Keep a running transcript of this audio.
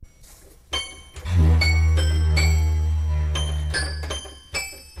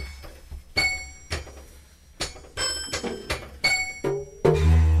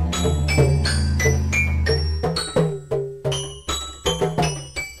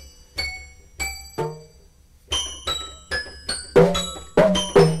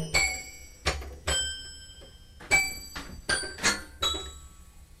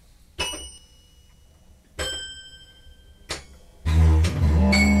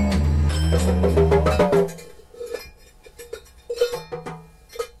John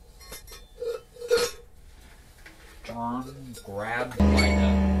grabbed by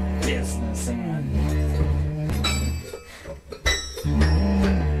the business end.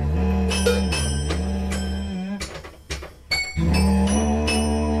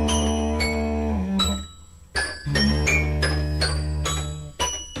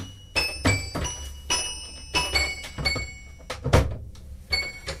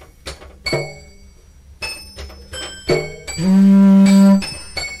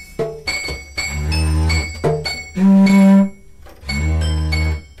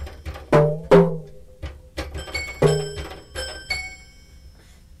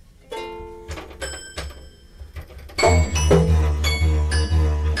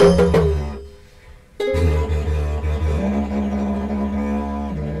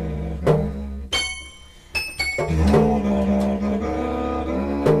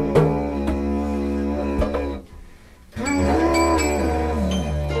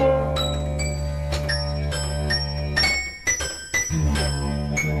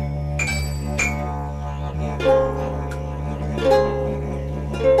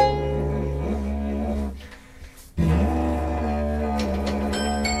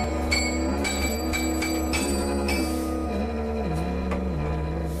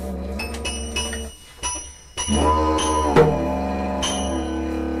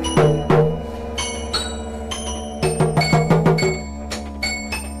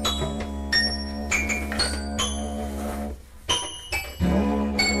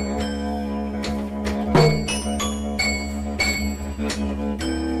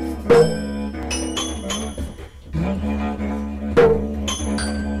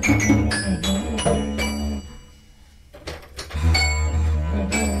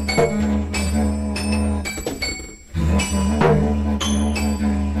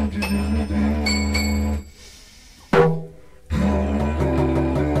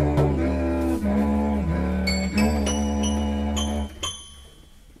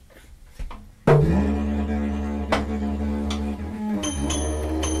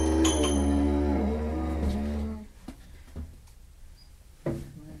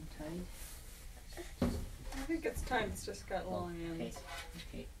 It's just got long ends.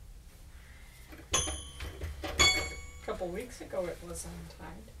 Okay. A couple weeks ago it was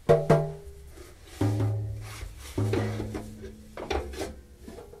untied.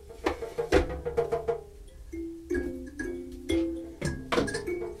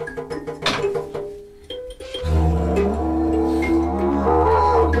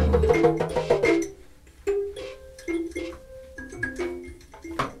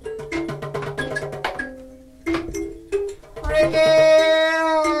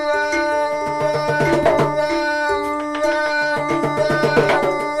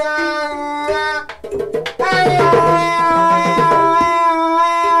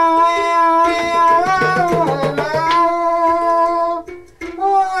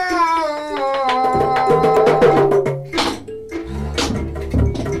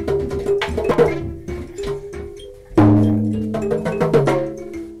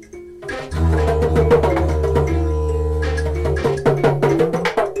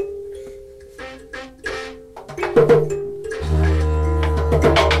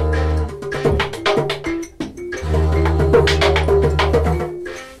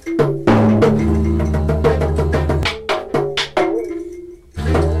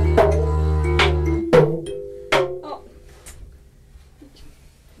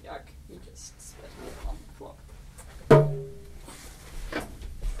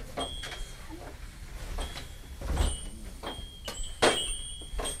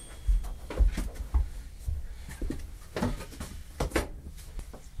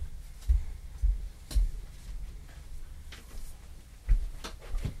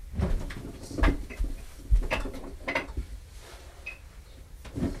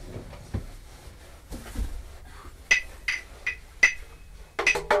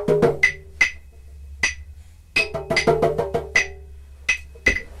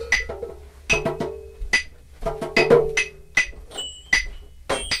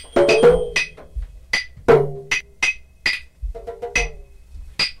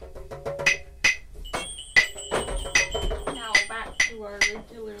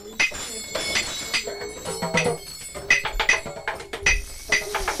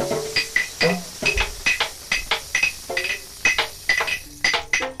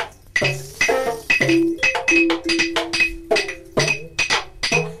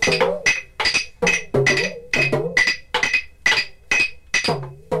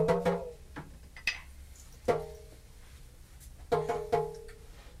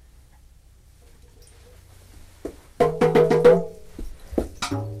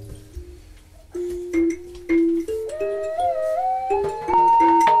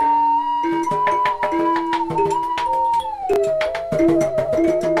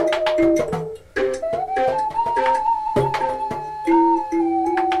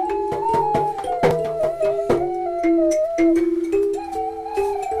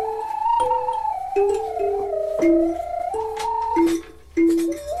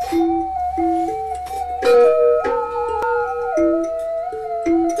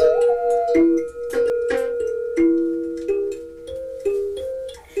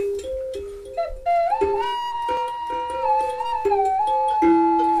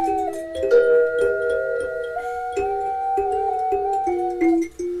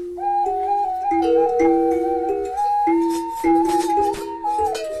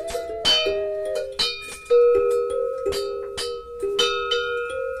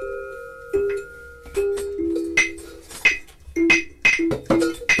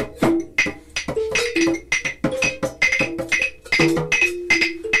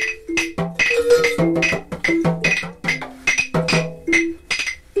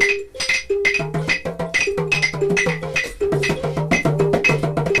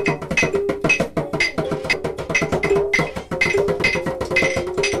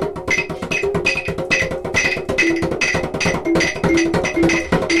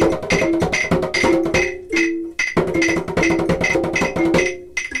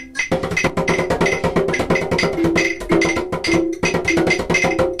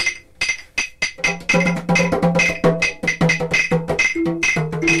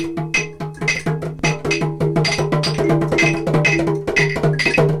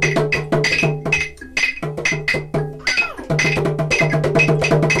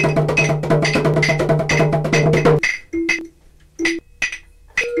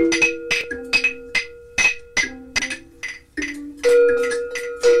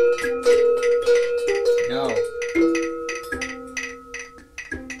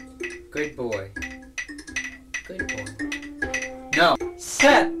 Good boy. Good boy. No.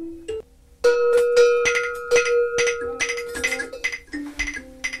 Set.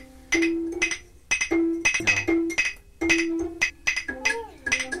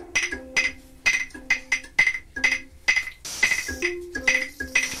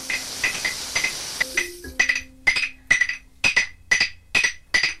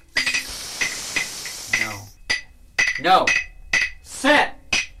 No. No. Set.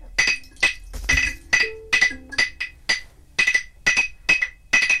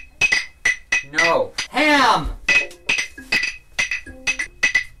 No. Ham.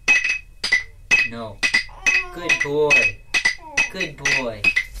 No. Good boy. Good boy.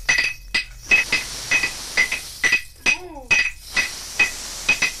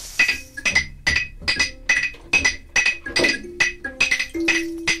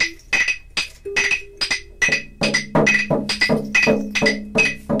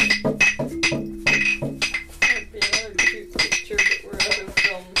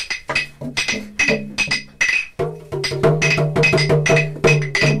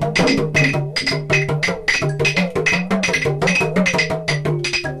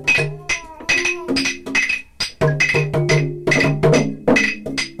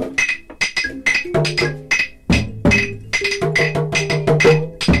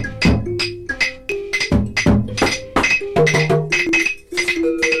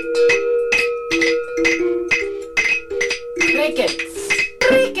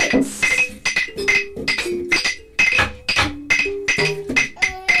 Crickets!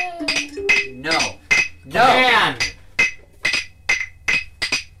 No. No! Man!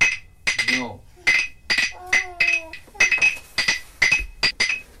 No.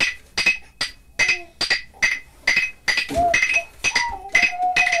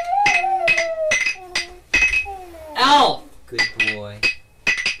 Elf! Good boy.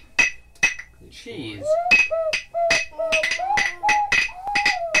 Good cheese.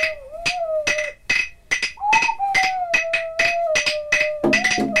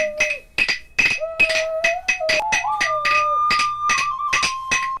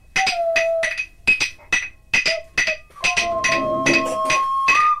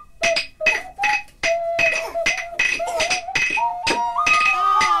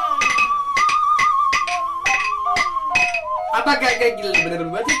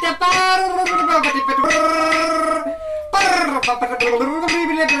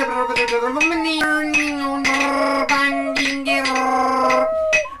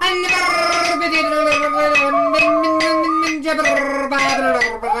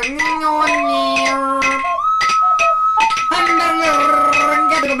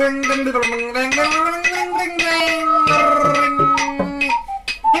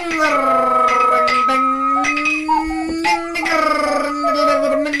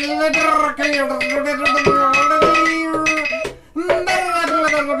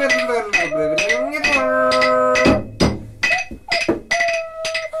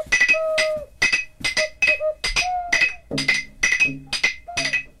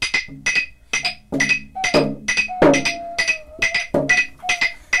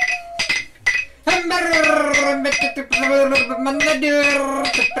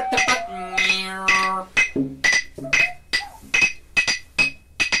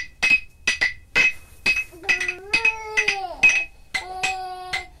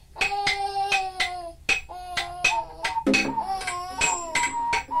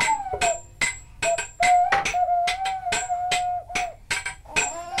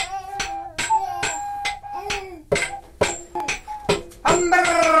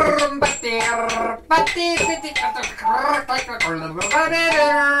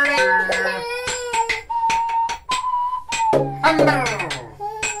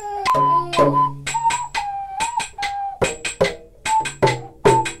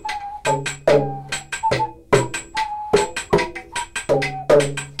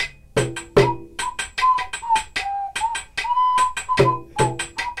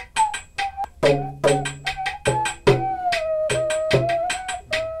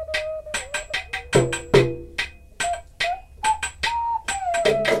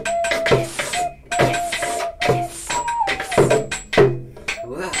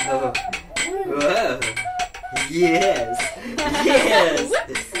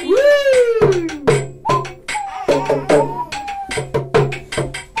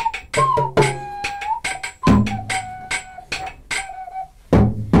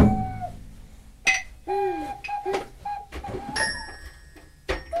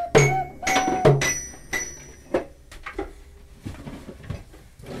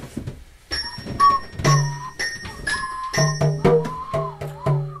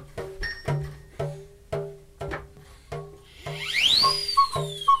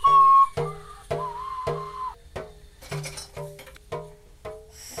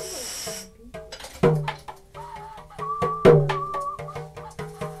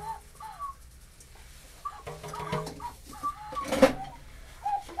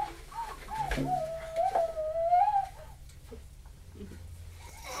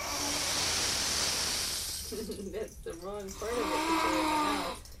 That's the wrong part of it to go in the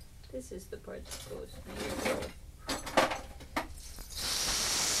mouth. This is the part that goes in your mouth.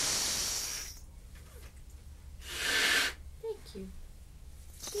 Thank you.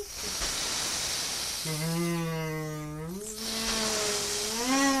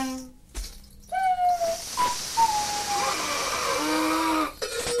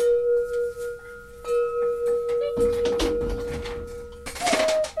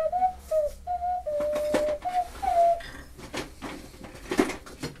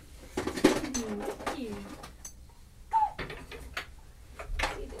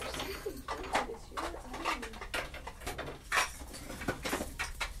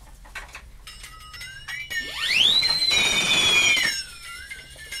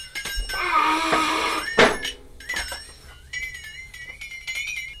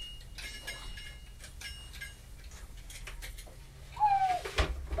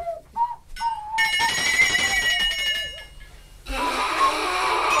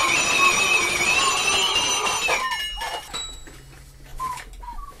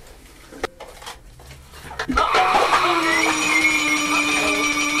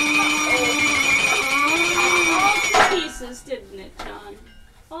 Didn't it, John?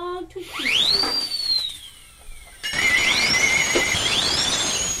 All to pieces.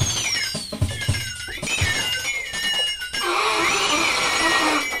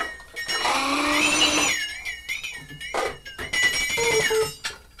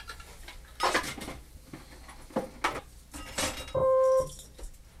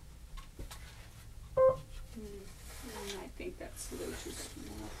 I think that's a little too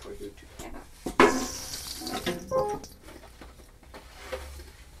small for you to have.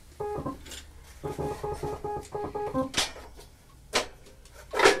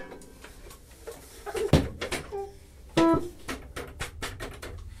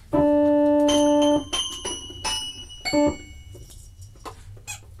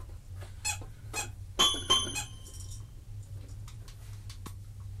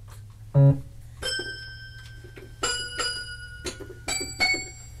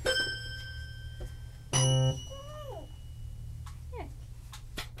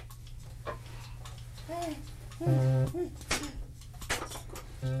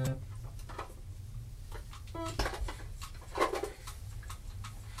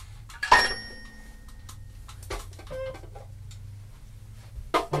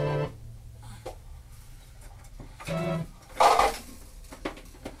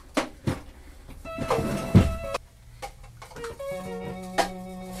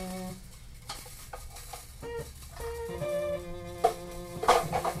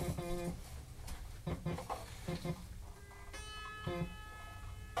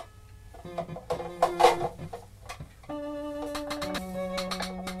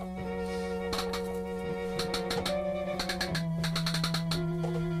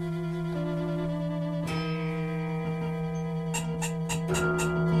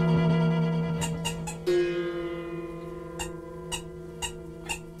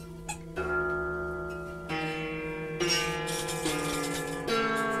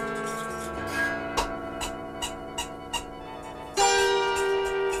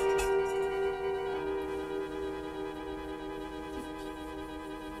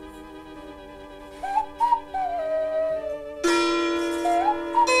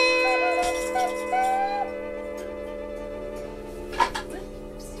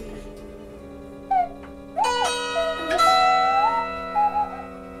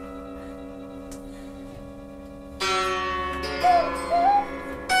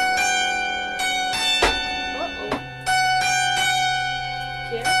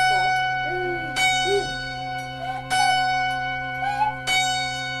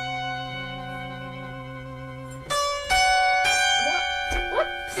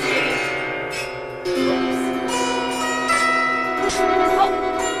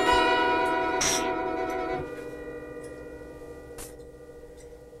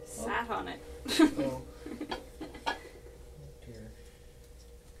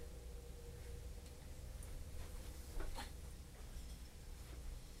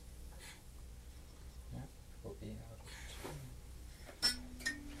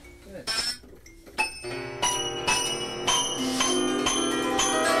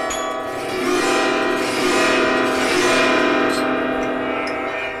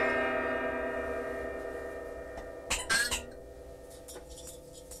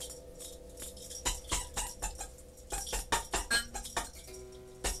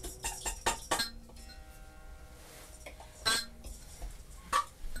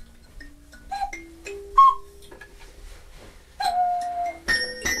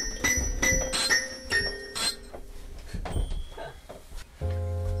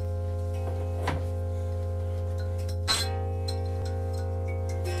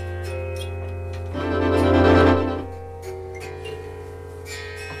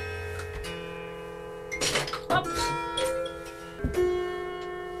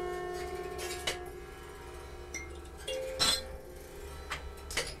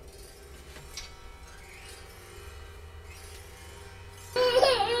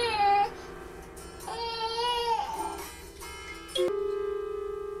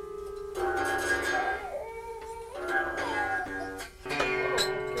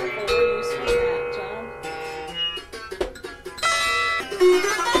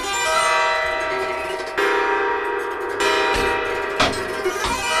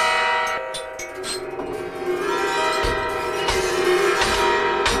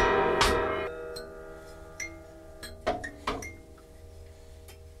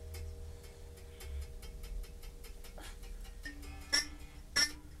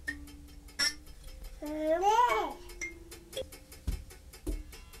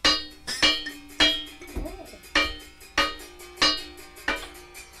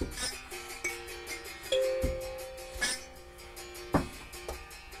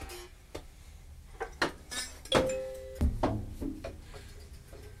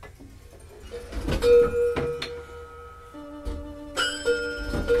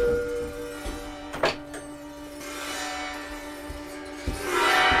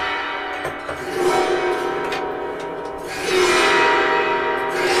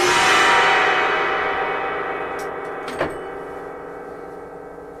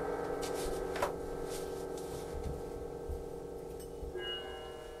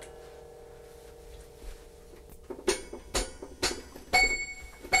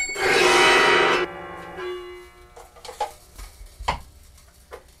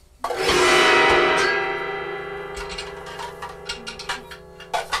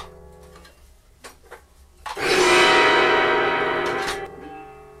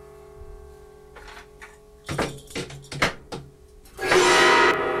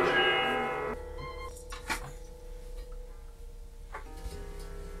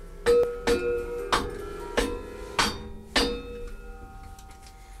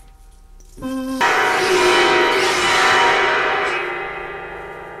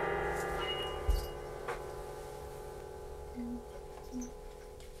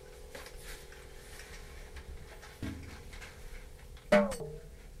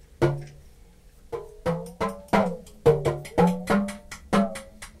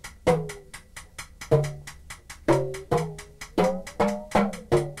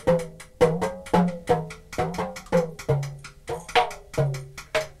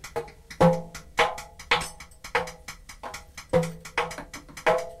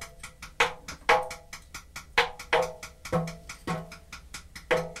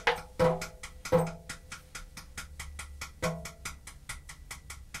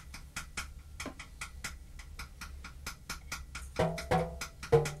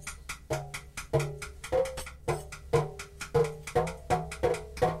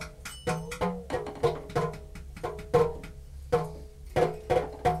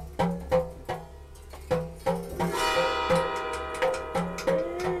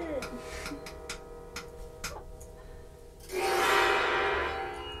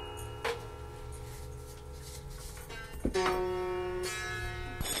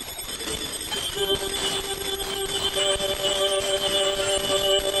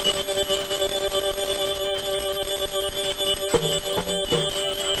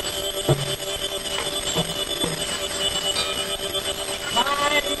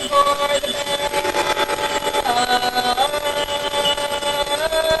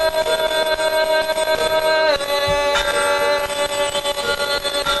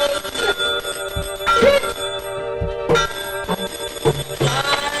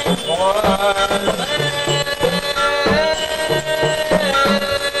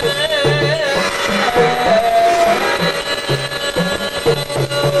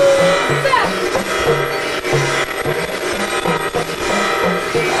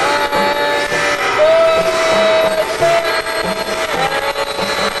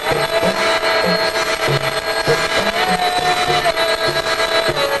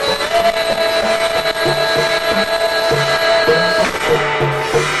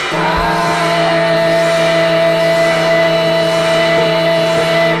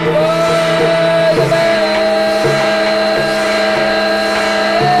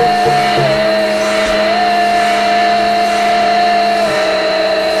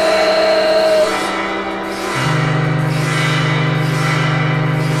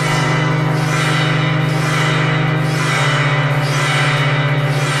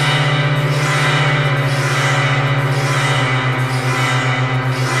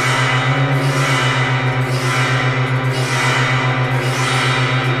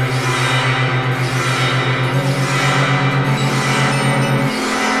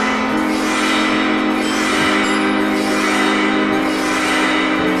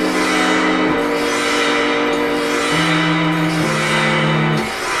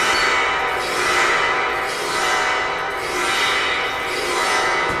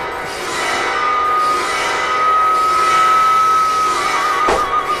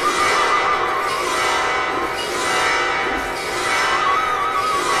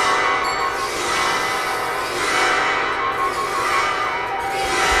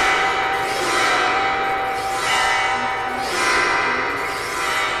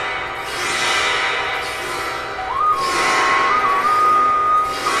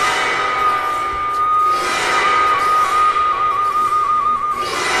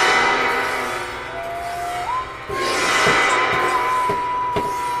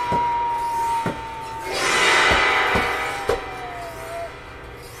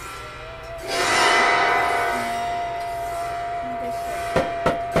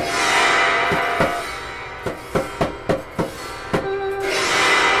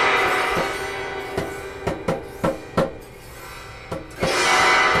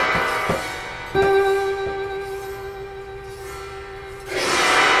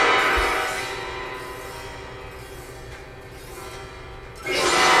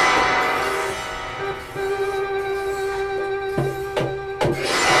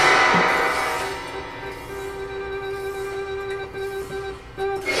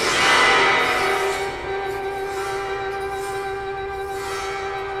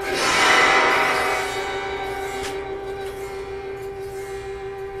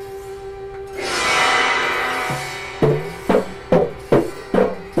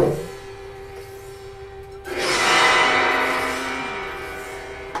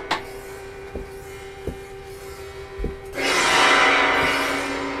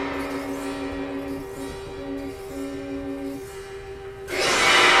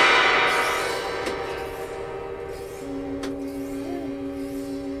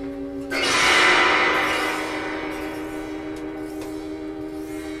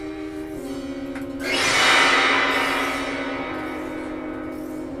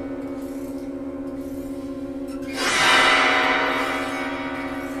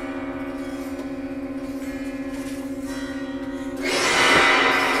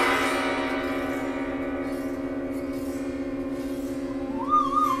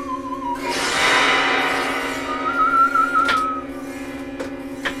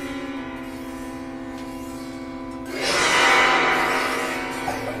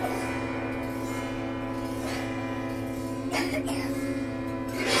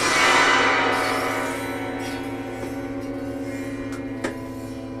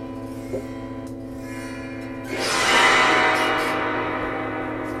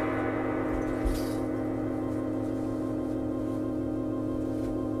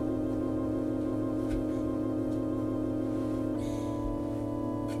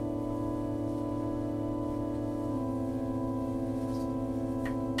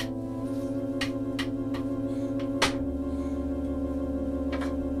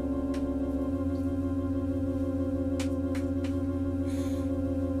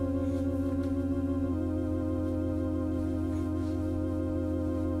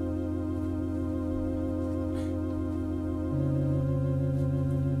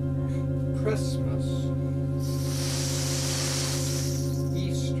 Christmas,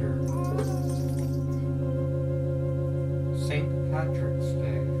 Easter,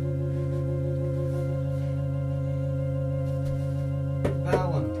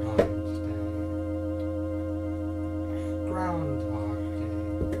 Valentine's Day, Groundhog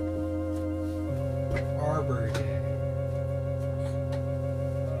Day, Arbor Day,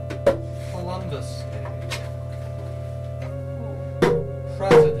 Columbus Day,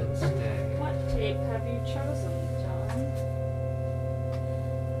 President's Day, What tape have you chosen, John?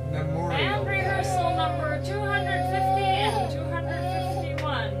 Memorial And Day, rehearsal number 250 and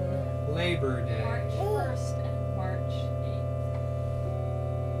 251. Labor Day, March 1st and March 8th.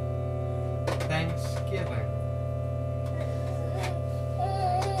 Thanksgiving,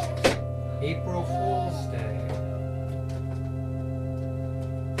 April Fool's Day,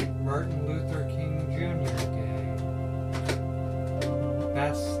 Martin Luther King Jr. Day,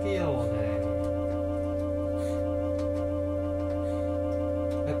 Bastille Day,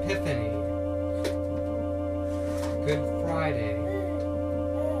 Epiphany, Good Friday,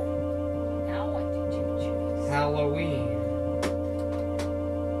 Now what did you choose? Halloween,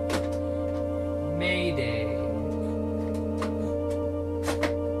 May Day,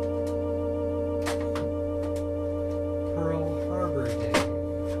 Pearl Harbor Day,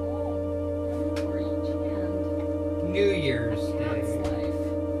 For each hand. New Year's That's Day, life.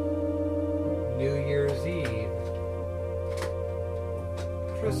 New Year's Eve,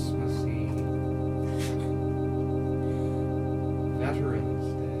 Christmas Eve, Veterans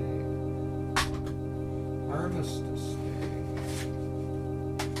Day, Armistice Day,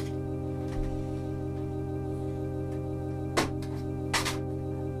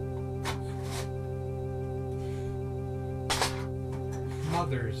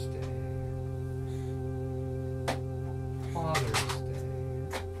 Mother's Day, Father's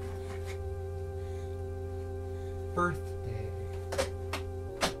Day, Birthday,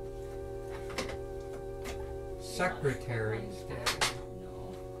 Secretary's Day,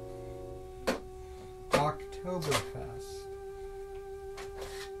 No. Oktoberfest,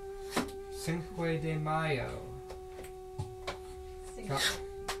 Cinque de Mayo, Sing Ga-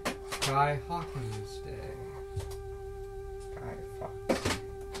 Guy Hawkins Day, Guy Fawkes.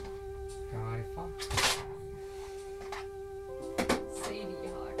 Guy Fawkes, Sadie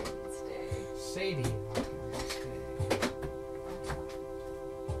Hawkins Day. Sadie Hawkins Day,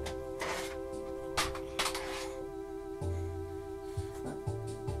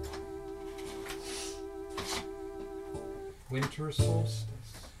 Winter Solstice,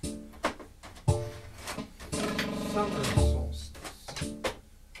 Summer Solstice,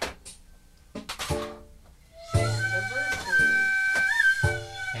 Anniversary.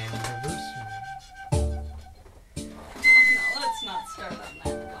 Anniversary, No, let's not start on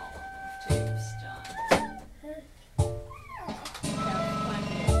that column of tapes, John. Have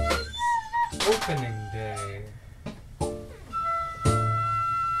plenty of tapes. Opening Day,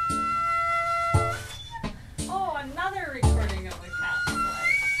 Oh, another recording of the Cat's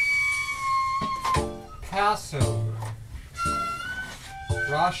Play. Passover,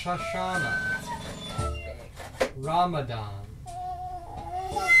 Rosh Hashanah, Ramadan,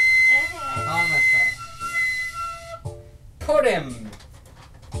 Hanukkah, Purim.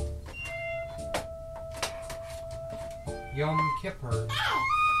 Yom Kippur, No.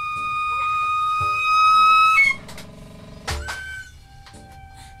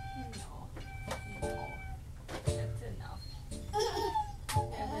 That's enough.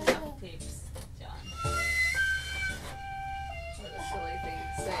 Have enough tapes, John. What a silly thing to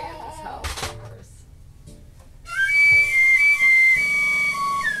say in this house, of course.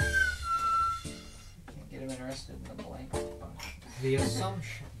 Can't get him interested in the blank book. the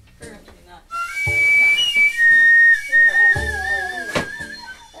Assumption, Apparently not.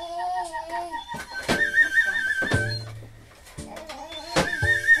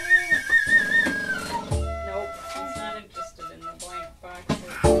 Nope, he's not interested in the blank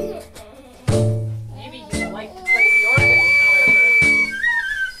boxes. Maybe he would like to play the organ,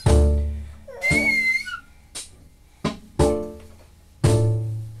 however.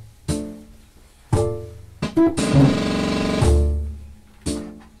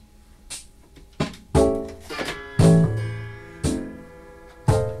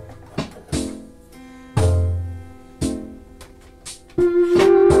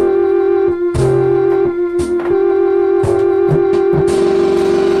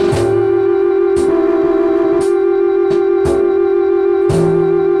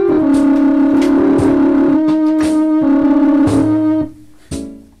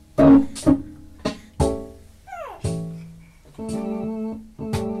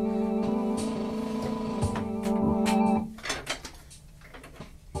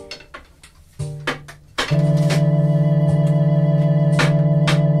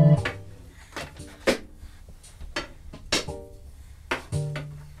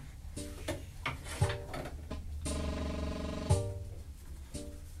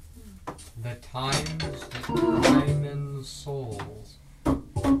 The times that cry men's souls.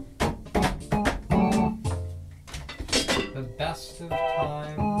 The best of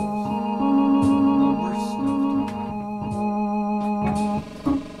times, the worst of times.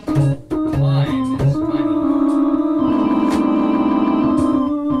 Time is money.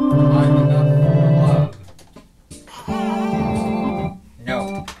 Time enough for love. No.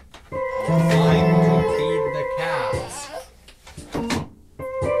 Time to feed the cats.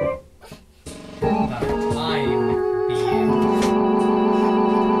 The time being.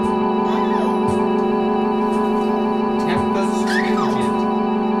 Tempus fugit.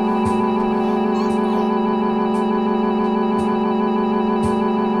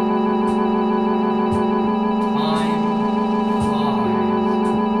 Time flies.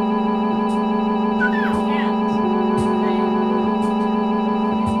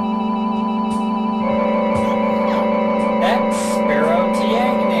 That's Sparrow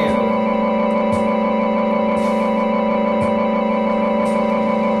Tiagnu.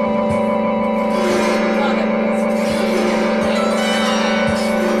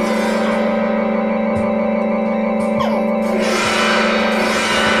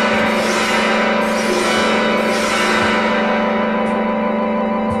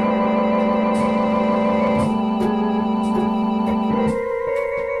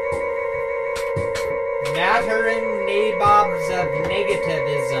 Nattering nabobs of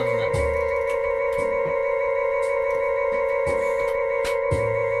negativism.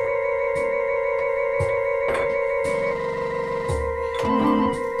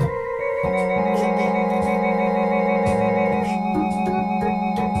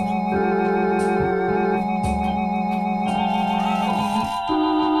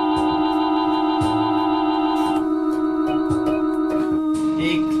 A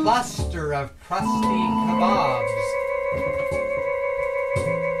cluster of crusty kebabs.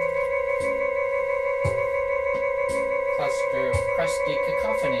 Cluster of crusty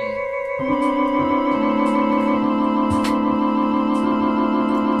cacophony.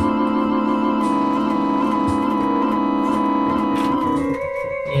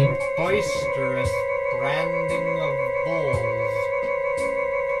 A boisterous branding of bulls.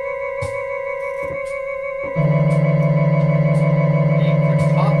 A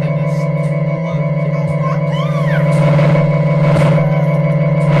cacophonous kindle of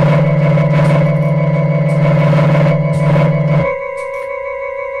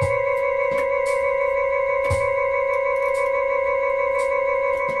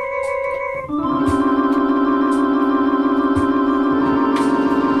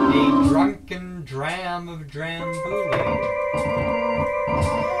a drunken dram of drambulie.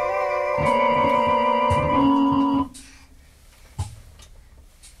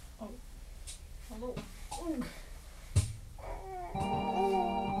 Hello.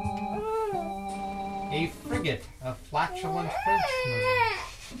 A frigate of flatulent Frenchmen.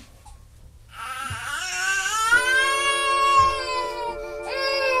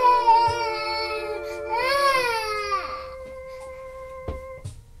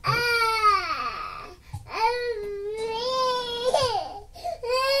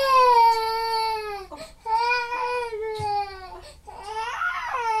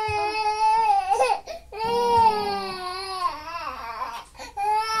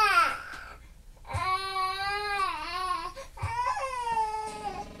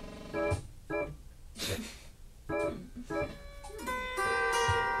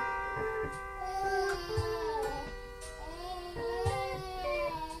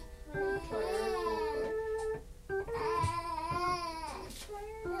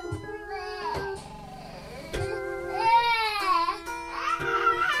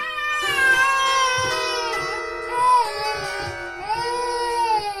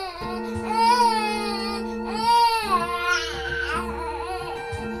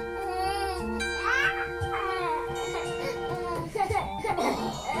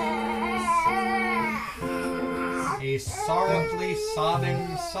 A sorrowfully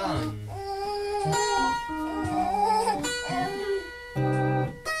sobbing son.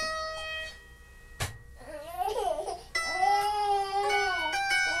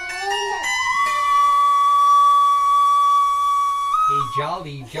 A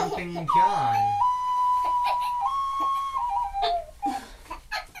jolly jumping John.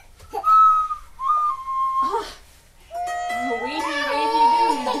 Wavy,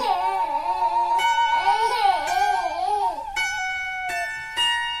 wavy dude.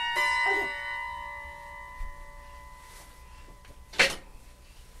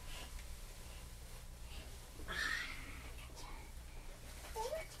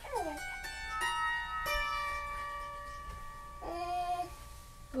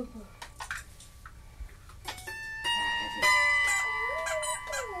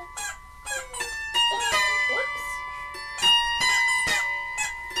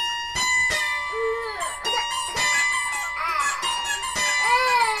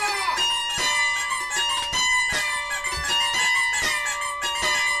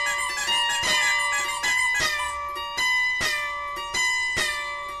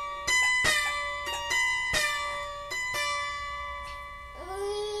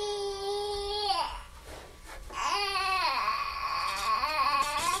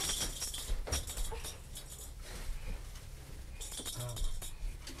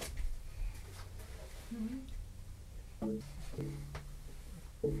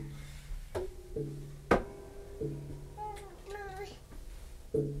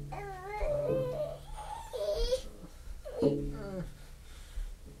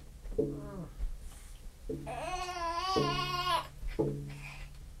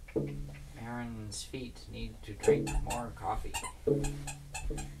 Aaron's feet need to drink more coffee.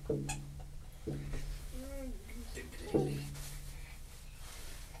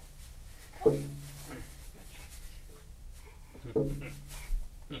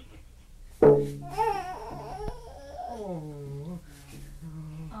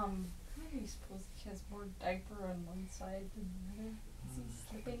 I suppose he has more diaper on one side than the other. Is he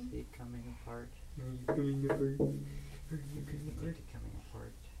sleeping? Feet coming apart. Are you coming apart? Feet coming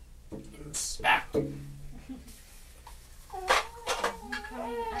apart. Smack!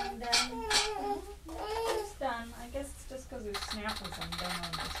 Coming undone. It's done. I guess it's just because his snap was undone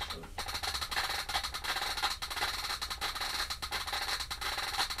on this foot.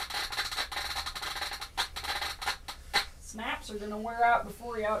 Snaps are gonna wear out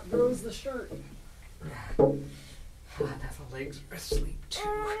before he outgrows the shirt. Now the legs are asleep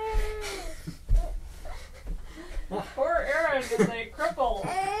too. Poor Aaron is a cripple.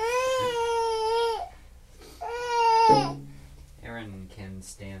 Aaron can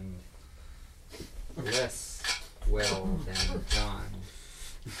stand less well than John.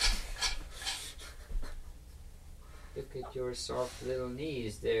 Look at your soft little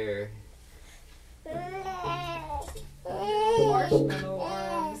knees there. Marshmallow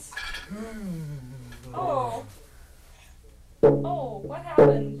arms. Oh. Oh, what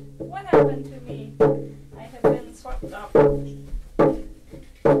happened? What happened to me? I have been swept up.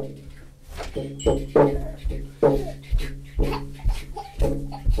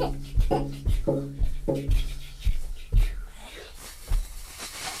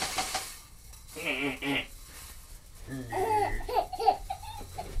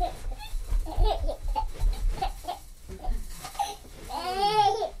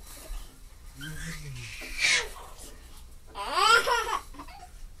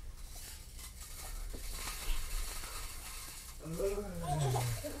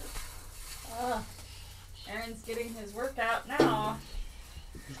 Aaron's getting his workout now.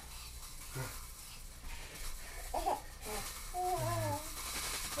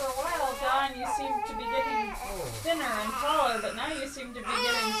 For a while, John, you seemed to be getting thinner and taller, but now you seem to be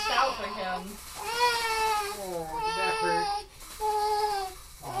getting stout again. Oh, did that hurt?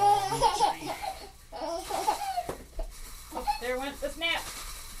 Oh, there went the snap.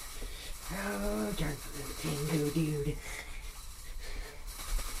 Oh, John's a little tango dude.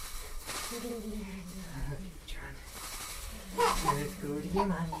 John. Let's go to your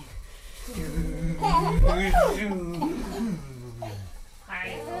mommy. Hi,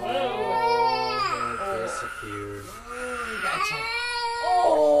 Oh, disappeared. Gotcha.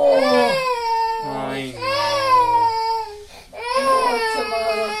 Oh! I What's the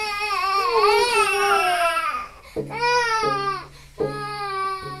matter?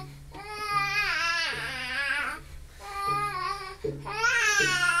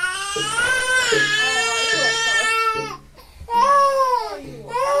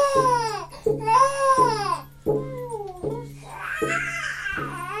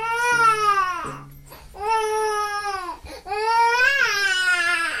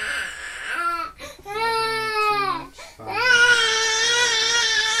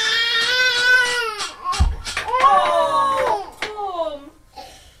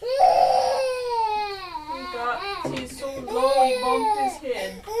 He's so low he bumped his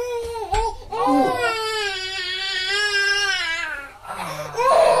head.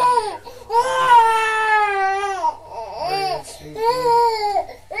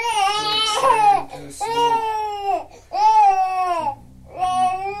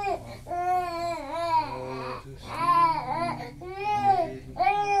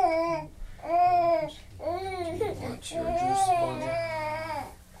 What's your juice bottle?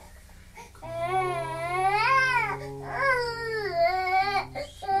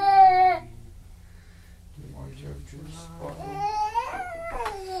 What's your juice bottle?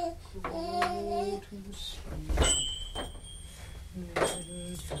 Go to sleep.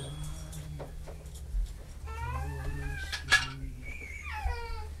 Little John.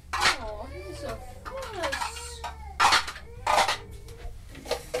 Oh, he's a fuss.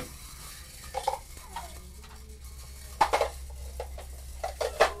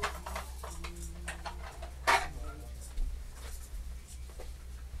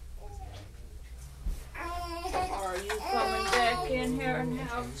 Are you coming back in here and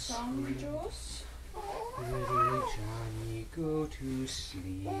have some juice? Little Johnny, go to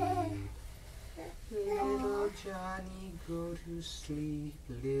sleep. Little Johnny, go to sleep.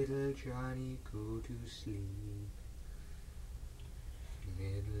 Little Johnny, go to sleep.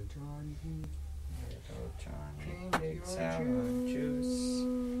 Little Johnny, pigs out on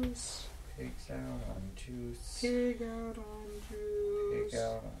juice. Pigs out on juice. Pig out on juice. Pig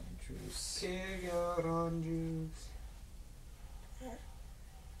out on juice. Pig out on juice.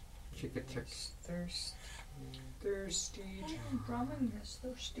 Chicka chick. Thirsty. Drumming is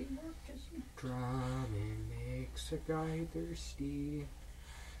thirsty work, isn't it? Drumming makes a guy thirsty.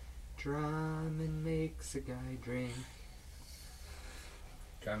 Drumming makes a guy drink.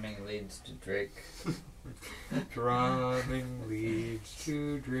 Drumming leads to drink. Drumming leads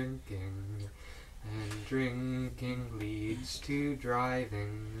to drinking. And drinking leads to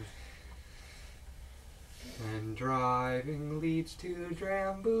driving. And driving leads to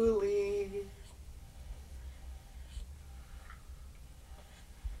Drambulie.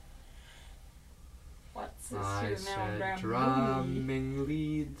 What's this I here now, said Drambulie? drumming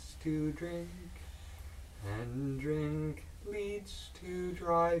leads to drink, and drink leads to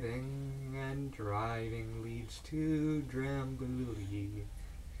driving, and driving leads to Drambulie.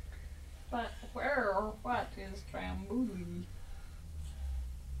 But where or what is Drambulie?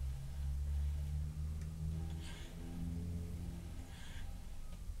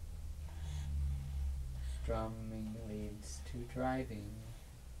 Drumming leads to driving.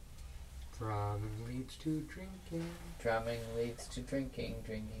 Drumming leads to drinking. Drumming leads to drinking.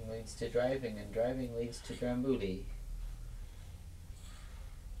 Drinking leads to driving. And driving leads to Drambulie.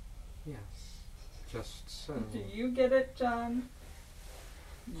 Yes, just so. Do you get it, John?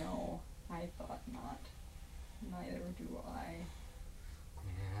 No, I thought not. Neither do I.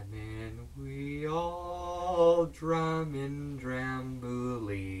 And then we all drum in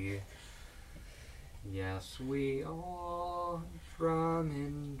Drambulie. Yes, we all drum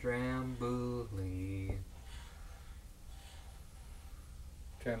in Drambulie.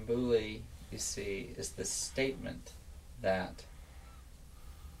 Drambulie, you see, is the statement that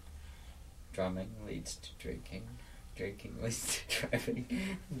drumming leads to drinking, drinking leads to driving,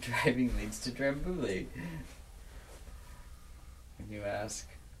 and driving leads to Drambulie. When you ask,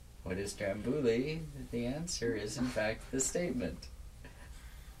 what is Drambulie? The answer is, in fact, the statement.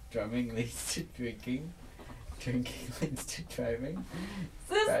 Drumming leads to drinking, drinking leads to driving.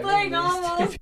 This driving thing leads to almost